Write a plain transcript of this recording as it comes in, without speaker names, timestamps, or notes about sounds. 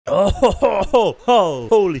Oh,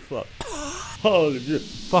 holy fuck. Holy shit.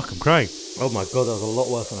 Fuck, I'm crying. Oh my god, that was a lot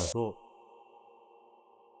worse than I thought.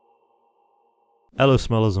 Hello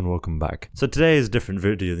smellers and welcome back. So today is a different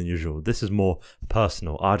video than usual. This is more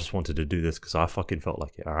personal. I just wanted to do this because I fucking felt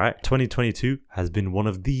like it, alright? 2022 has been one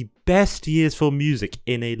of the best years for music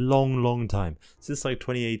in a long time. Since like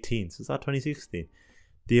 2018, since like 2016.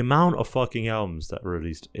 The amount of fucking albums that were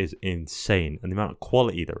released is insane. And the amount of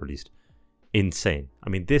quality that were released, insane. I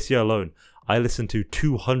mean, this year alone, I listened to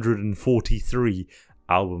 243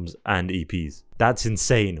 albums and EPs. That's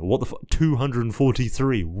insane. What the fuck?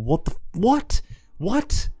 243. What the what?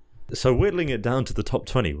 So whittling it down to the top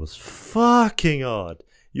 20 was fucking hard.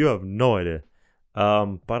 You have no idea.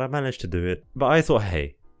 But I managed to do it. But I thought,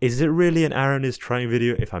 hey, is it really an Aaron is trying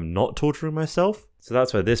video if I'm not torturing myself? So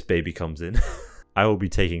that's where this baby comes in. I will be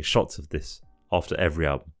taking shots of this after every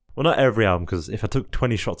album. Well, not every album, because if I took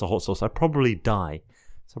 20 shots of hot sauce, I'd probably die.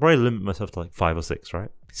 So I'll probably limit myself to like 5 or 6, right?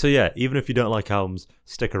 So yeah, even if you don't like albums,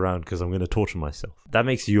 stick around because I'm going to torture myself. That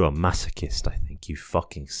makes you a masochist, I think, you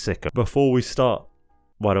fucking sicko. Before we start,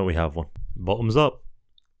 why don't we have one? Bottoms up.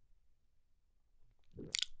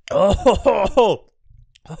 Oh,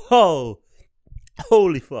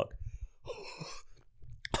 holy fuck.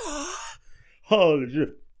 Holy shit.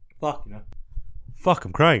 Fuck, you know. Fuck,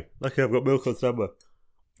 I'm crying. Lucky I've got milk on standby.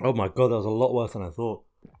 Oh my god, that was a lot worse than I thought.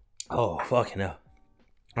 Oh, fucking hell.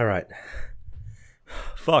 Alright.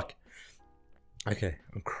 Fuck. Okay,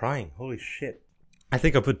 I'm crying. Holy shit. I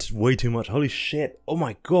think I put way too much. Holy shit. Oh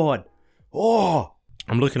my god. Oh!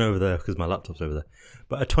 I'm looking over there because my laptop's over there.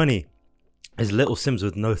 But a 20 is Little Sims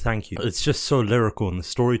with No Thank You. It's just so lyrical and the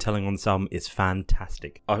storytelling on this album is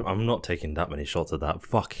fantastic. I'm not taking that many shots of that.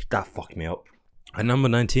 Fuck, that fucked me up. At number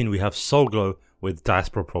 19, we have Soul Glow with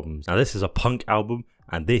Diaspora Problems. Now this is a punk album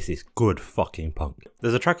and this is good fucking punk.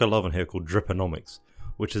 There's a track I love on here called Driponomics,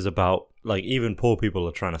 which is about like even poor people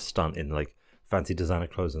are trying to stunt in like fancy designer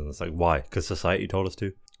clothes, and it's like, why? Because society told us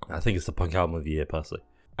to. I think it's the punk album of the year personally.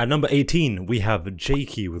 At number 18, we have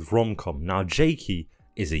Jakey with Romcom. Now Jakey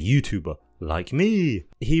is a YouTuber like me.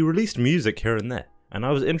 He released music here and there and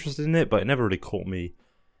I was interested in it, but it never really caught me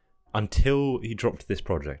until he dropped this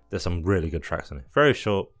project. There's some really good tracks on it. Very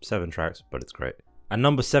short, 7 tracks, but it's great. At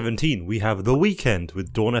number 17, we have The Weeknd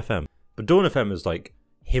with Dawn FM. But Dawn FM is like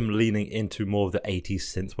him leaning into more of the 80s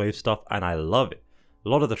synthwave stuff, and I love it. A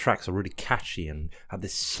lot of the tracks are really catchy and have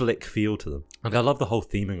this slick feel to them. And I love the whole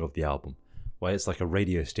theming of the album, where it's like a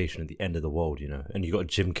radio station at the end of the world, you know, and you got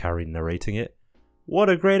Jim Carrey narrating it. What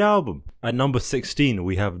a great album. At number 16,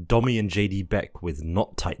 we have Dommy and JD Beck with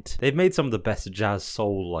Not Tight. They've made some of the best jazz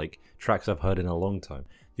soul like tracks I've heard in a long time.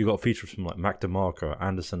 You got features from like Mac DeMarco,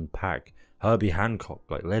 Anderson .Paak, Herbie Hancock,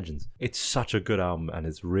 like legends. It's such a good album and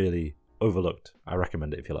it's really overlooked. I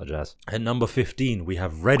recommend it if you like jazz. At number 15, we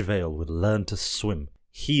have Red Veil with Learn to Swim.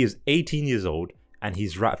 He is 18 years old and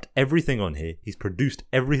he's rapped everything on here. He's produced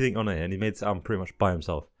everything on here and he made this album pretty much by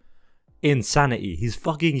himself. Insanity. He's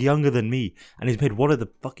fucking younger than me and he's made one of the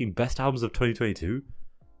fucking best albums of 2022.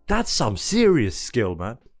 That's some serious skill,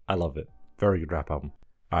 man. I love it. Very good rap album.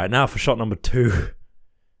 Alright, now for shot number 2.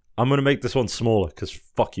 I'm gonna make this one smaller because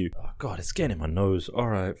fuck you. Oh god, it's getting in my nose.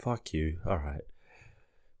 Alright, fuck you. Alright.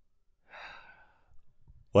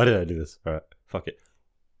 Why did I do this? Alright, fuck it.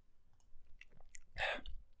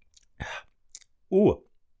 Ooh.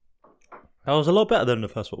 That was a lot better than the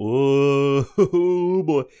first one. Ooh,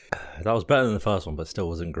 boy. That was better than the first one, but still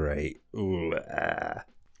wasn't great. Ooh,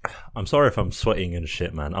 I'm sorry if I'm sweating and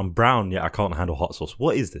shit, man. I'm brown, yet I can't handle hot sauce.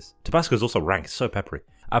 What is this? Tabasco is also rank. It's so peppery.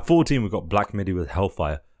 At 14, we've got Black Midi with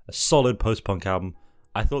Hellfire. A solid post-punk album.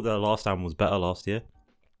 I thought their last album was better last year,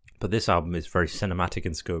 but this album is very cinematic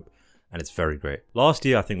in scope, and it's very great. Last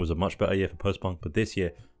year, I think, was a much better year for post-punk, but this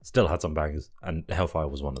year still had some bangers, and Hellfire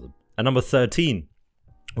was one of them. At number 13,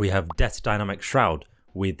 we have Death's Dynamic Shroud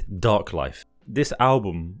with Dark Life. This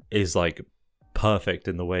album is like perfect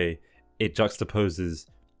in the way it juxtaposes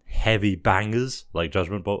heavy bangers like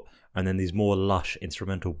Judgment Bolt and then these more lush,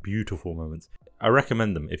 instrumental, beautiful moments. I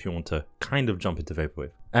recommend them if you want to kind of jump into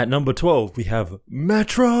Vaporwave. At number 12, we have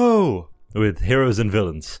Metro with Heroes and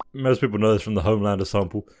Villains. Most people know this from the Homelander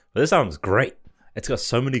sample, but this album's great. It's got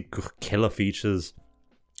so many killer features,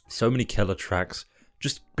 so many killer tracks,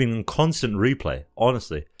 just been in constant replay,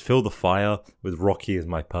 honestly. Feel the Fire with Rocky is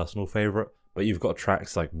my personal favourite, but you've got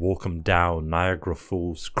tracks like Walk 'Em Down, Niagara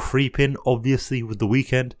Falls, Creepin', obviously, with The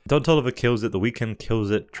Weeknd. Don't Toliver kills it, The Weeknd kills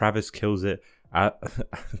it, Travis kills it.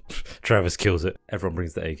 Travis kills it. Everyone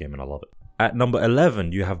brings the A game and I love it. At number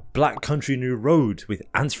 11, you have Black Country New Road with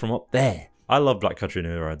Ants From Up There. I love Black Country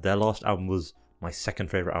New Road. Their last album was my second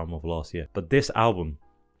favourite album of last year. But this album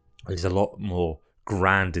is a lot more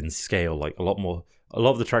grand in scale. Like a lot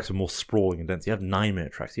of the tracks are more sprawling and dense. You have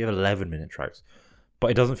 9-minute tracks, you have 11-minute tracks,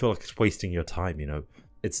 but it doesn't feel like it's wasting your time, you know.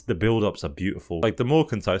 It's the build-ups are beautiful. Like the more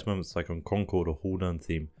concise moments, like on Concord or Horn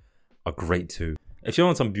Theme, are great too. If you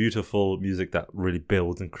want some beautiful music that really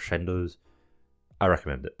builds and crescendos, I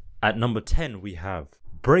recommend it. At number 10, we have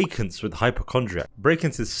Breakance with Hypochondriac.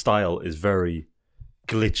 Breakance's style is very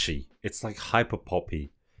glitchy. It's like hyper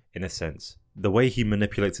poppy in a sense. The way he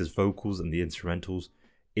manipulates his vocals and the instrumentals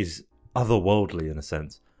is otherworldly in a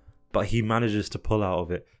sense, but he manages to pull out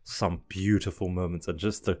of it some beautiful moments, and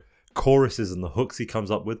just the choruses and the hooks he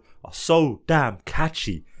comes up with are so damn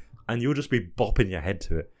catchy, and you'll just be bopping your head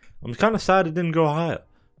to it. I'm kind of sad it didn't go higher,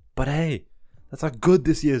 but hey, that's how good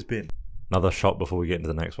this year's been. Another shot before we get into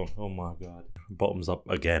the next one. Oh my god. Bottoms up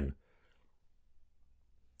again.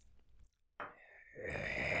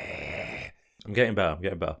 I'm getting better.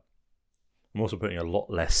 I'm also putting a lot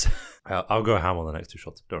less. I'll go ham on the next two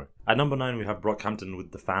shots, don't worry. At number 9, we have Brockhampton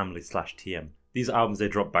with The Family / TM. These albums, they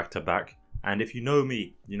drop back to back. And if you know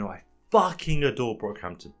me, you know I fucking adore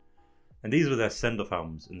Brockhampton. And these were their send-off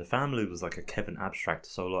albums. And The Family was like a Kevin Abstract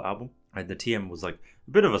solo album. And the TM was like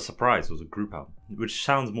a bit of a surprise. It was a group album, which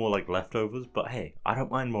sounds more like Leftovers. But hey, I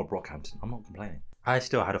don't mind more Brockhampton. I'm not complaining. I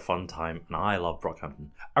still had a fun time, and I love Brockhampton.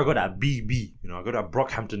 I got that BB, you know, I got that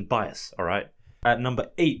Brockhampton bias, alright? At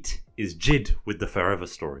number 8 is Jid with The Forever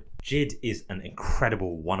Story. Jid is an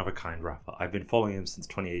incredible, one-of-a-kind rapper. I've been following him since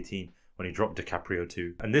 2018 when he dropped DiCaprio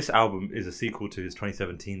 2. And this album is a sequel to his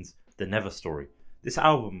 2017's The Never Story. This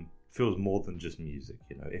album feels more than just music,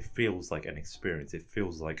 you know. It feels like an experience. It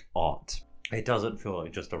feels like art. It doesn't feel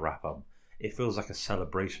like just a rap album. It feels like a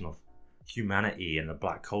celebration of humanity and the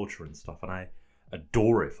black culture and stuff. And I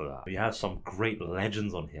adore it for that. You have some great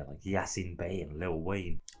legends on here like Yasin Bey and Lil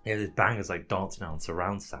Wayne. Yeah, there's bangers like Dance Now and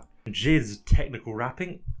Surround Sound. Jid's technical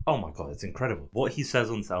rapping, oh my god, it's incredible. What he says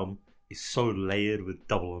on this album is so layered with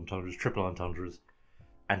double entendres, triple entendres,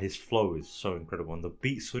 and his flow is so incredible. And the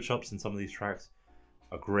beat switch ups in some of these tracks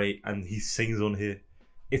are great, and he sings on here.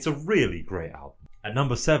 It's a really great album. At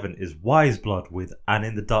number 7 is Wise Blood with And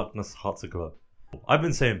in the Darkness Hearts Aglow. I've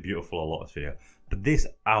been saying beautiful a lot this video, but this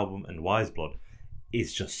album and Wise Blood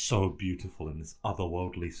is just so beautiful in this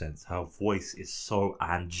otherworldly sense. Her voice is so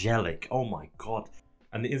angelic. Oh my god.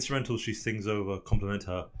 And the instrumentals she sings over complement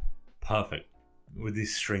her perfect with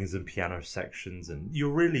these strings and piano sections, and you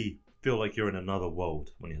really feel like you're in another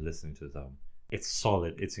world when you're listening to this album. It's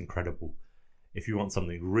solid, it's incredible. If you want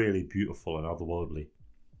something really beautiful and otherworldly,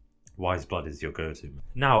 Wise Blood is your go-to.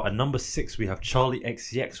 Now, at number 6, we have Charlie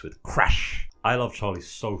XCX with Crash. I love Charlie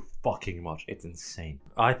so fucking much, it's insane.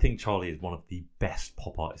 I think Charlie is one of the best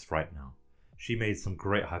pop artists right now. She made some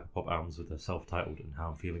great hyperpop albums with her self-titled and How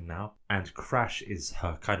I'm Feeling Now. And Crash is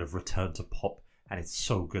her kind of return to pop, and it's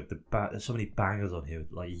so good. There's so many bangers on here,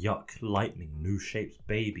 like Yuck, Lightning, New Shapes,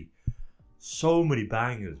 Baby. So many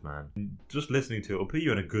bangers, man. Just listening to it will put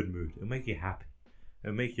you in a good mood. It'll make you happy.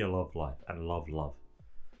 It'll make you love life and love love.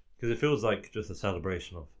 Because it feels like just a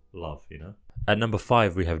celebration of love, you know? At number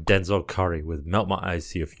 5, we have Denzel Curry with Melt My Eyes,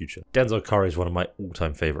 See Your Future. Denzel Curry is one of my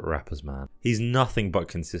all-time favourite rappers, man. He's nothing but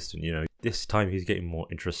consistent, you know. This time he's getting more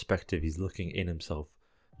introspective. He's looking in himself,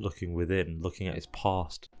 looking within, looking at his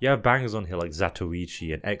past. You have bangers on here like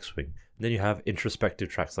Zatoichi and X-Wing. And then you have introspective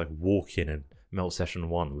tracks like Walk In and Melt Session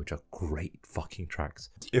 1, which are great fucking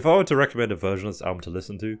tracks. If I were to recommend a version of this album to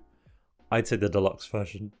listen to, I'd say the deluxe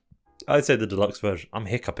version. I'm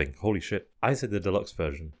hiccuping, holy shit. I'd say the deluxe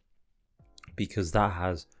version, because that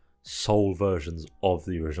has soul versions of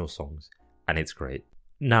the original songs, and it's great.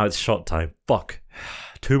 Now it's shot time. Fuck.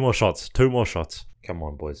 2 more shots. Come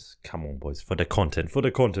on, boys. For the content.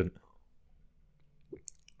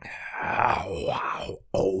 I'm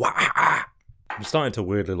starting to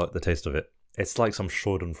weirdly like the taste of it. It's like some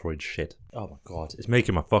Schadenfreude shit. Oh my god. It's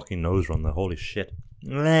making my fucking nose run there. Holy shit.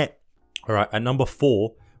 Alright, at number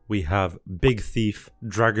 4, we have Big Thief,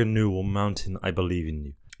 Dragon Newell Mountain, I Believe in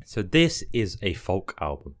You. So this is a folk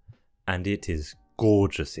album, and it is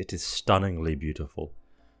gorgeous. It is stunningly beautiful.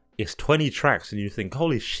 It's 20 tracks, and you think,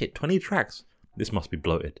 holy shit, 20 tracks? This must be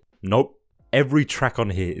bloated. Nope. Every track on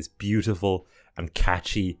here is beautiful and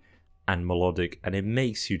catchy and melodic, and it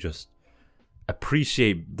makes you just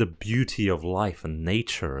appreciate the beauty of life and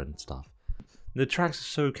nature and stuff. The tracks are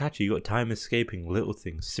so catchy. You got Time Escaping, Little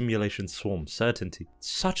Things, Simulation Swarm, Certainty.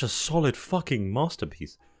 Such a solid fucking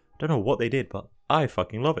masterpiece. Don't know what they did, but I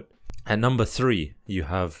fucking love it. At number 3, you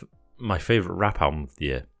have my favourite rap album of the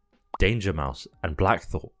year, Danger Mouse and Black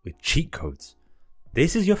Thought with Cheat Codes.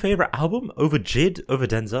 This is your favourite album over Jid, over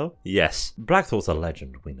Denzel? Yes. Black Thought's a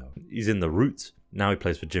legend, we know. He's in The Roots. Now he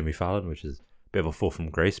plays for Jimmy Fallon, which is Bit of a fall from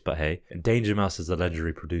grace, but hey. Danger Mouse is a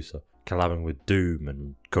legendary producer, collabing with Doom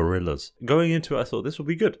and Gorillaz. Going into it, I thought this would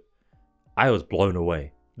be good. I was blown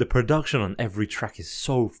away. The production on every track is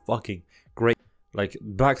so fucking great. Like,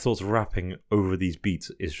 Black Thought's rapping over these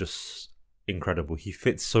beats is just incredible. He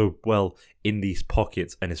fits so well in these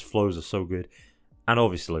pockets and his flows are so good. And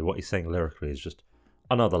obviously what he's saying lyrically is just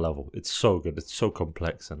another level. It's so good. It's so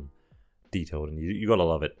complex and detailed, and you gotta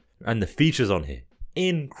love it. And the features on here,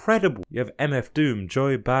 incredible. You have MF Doom,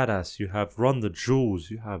 Joey Badass, you have Run the Jewels,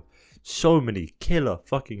 you have so many killer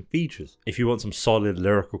fucking features. If you want some solid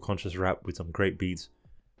lyrical conscious rap with some great beats,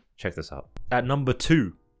 check this out. At number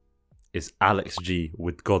 2 is Alex G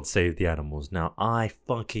with God Save the Animals. Now, I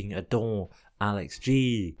fucking adore Alex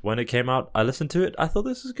G. When it came out, I listened to it, I thought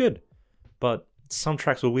this is good. But some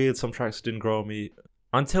tracks were weird, some tracks didn't grow on me.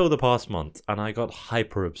 Until the past month, and I got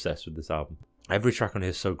hyper obsessed with this album. Every track on here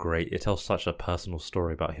is so great. It tells such a personal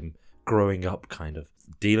story about him growing up, kind of.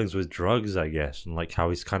 Dealings with drugs, I guess, and like how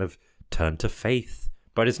he's kind of turned to faith.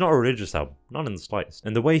 But it's not a religious album, not in the slightest.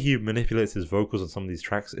 And the way he manipulates his vocals on some of these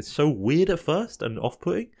tracks, it's so weird at first and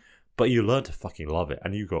off-putting, but you learn to fucking love it.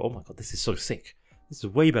 And you go, oh my god, this is so sick. This is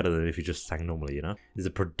way better than if you just sang normally, you know? The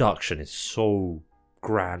production is so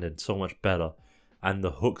grand and so much better. And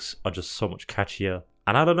the hooks are just so much catchier.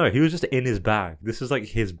 And I don't know, he was just in his bag. This is like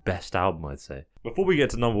his best album, I'd say. Before we get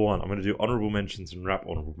to number 1, I'm going to do honorable mentions and rap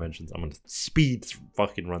honorable mentions. I'm going to speed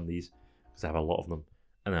fucking run these, because I have a lot of them.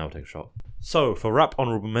 And then I'll take a shot. So, for rap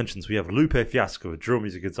honorable mentions, we have Lupe Fiasco with Drill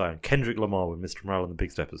Music in Zion, Kendrick Lamar with Mr. Morale and the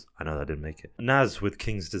Big Steppers. I know that didn't make it. Nas with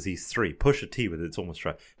King's Disease 3, Pusha T with It's Almost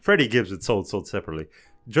Right, Freddie Gibbs with Sold Separately,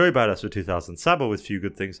 Joey Badass with 2000, Saba with Few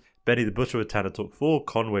Good Things, Benny the Butcher with Tana Talk 4,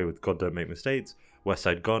 Conway with God Don't Make Mistakes,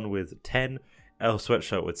 Westside Gun with 10, L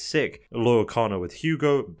Sweatshirt with Sick, Loyal Connor with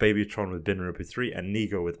Hugo, Babytron with Bin Ripper 3, and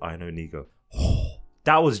Nigo with I Know Nigo.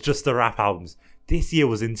 That was just the rap albums. This year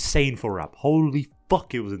was insane for rap. Holy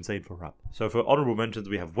fuck, it was insane for rap. So for honorable mentions,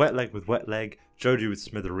 we have Wet Leg with Wet Leg, Joji with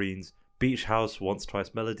Smithereens, Beach House, Once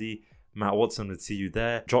Twice Melody, Matt Watson with See You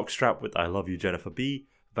There, Jockstrap with I Love You Jennifer B,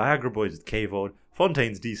 Viagra Boys with K-Vod,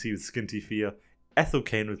 Fontaine's DC with Skinty Fear, Ethel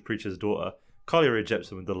Kane with Preacher's Daughter, Carly Rae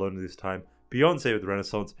Jepsen with The Loneliest Time, Beyonce with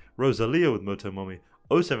Renaissance, Rosalia with Moto Mommy,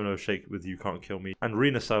 070 Shake with You Can't Kill Me, and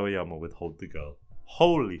Rina Sawayama with Hold the Girl.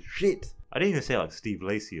 Holy shit! I didn't even say like Steve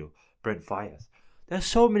Lacy or Brent Fires. There's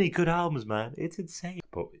so many good albums, man. It's insane.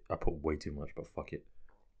 I put way too much, but fuck it.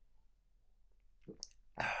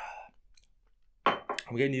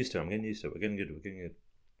 I'm getting used to it. We're getting good.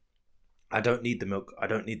 I don't need the milk.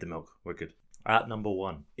 We're good. At number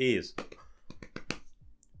 1 is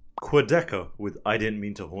Quadeca with I Didn't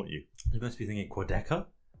Mean to Haunt You. You must be thinking, Quadeca?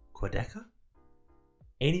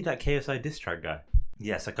 Ain't he that KSI diss track guy?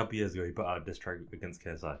 Yes, a couple years ago he put out a diss track against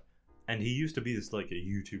KSI. And he used to be this like a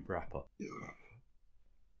YouTube rapper.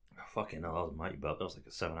 Fucking hell, that was a mighty belt. That was like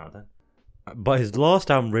a 7 out of 10. But his last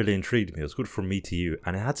album really intrigued me. It was called From Me to You,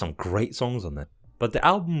 and it had some great songs on there. But the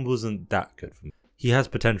album wasn't that good for me. He has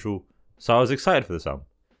potential, so I was excited for this album.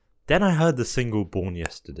 Then I heard the single Born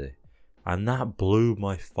Yesterday, and that blew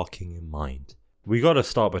my fucking mind. We gotta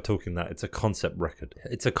start by talking that it's a concept record.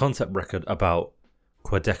 It's a concept record about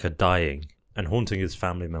Quadeca dying and haunting his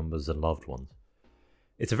family members and loved ones.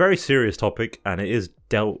 It's a very serious topic, and it is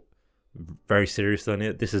dealt very seriously on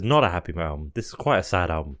it. This is not a happy album. This is quite a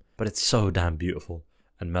sad album, but it's so damn beautiful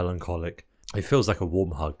and melancholic. It feels like a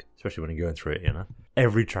warm hug, especially when you're going through it, you know?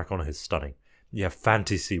 Every track on it is stunning. You have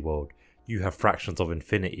Fantasy World. You have Fractions of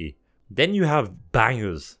Infinity. Then you have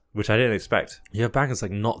bangers, which I didn't expect. You have bangers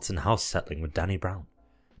like Knots and House Settling with Danny Brown.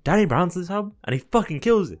 Danny Brown's this album, and he fucking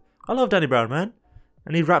kills it. I love Danny Brown, man.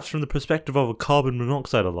 And he raps from the perspective of a carbon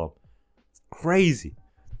monoxide alarm. It's crazy.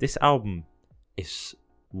 This album is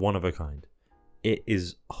one of a kind. It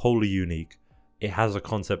is wholly unique. It has a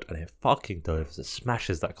concept and it fucking delivers. It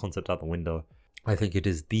smashes that concept out the window. I think it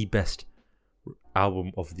is the best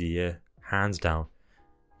album of the year, hands down.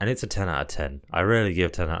 And it's a 10 out of 10. I rarely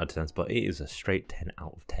give 10 out of 10s, but it is a straight 10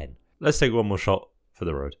 out of 10. Let's take one more shot for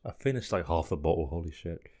the road. I finished like half the bottle, holy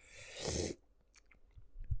shit.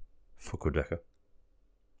 For Quadeca.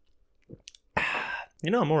 You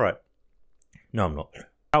know, I'm alright. No, I'm not.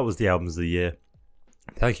 That was the albums of the year.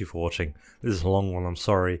 Thank you for watching. This is a long one, I'm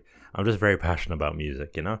sorry. I'm just very passionate about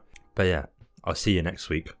music, you know? But yeah, I'll see you next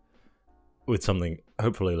week with something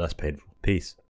hopefully less painful. Peace.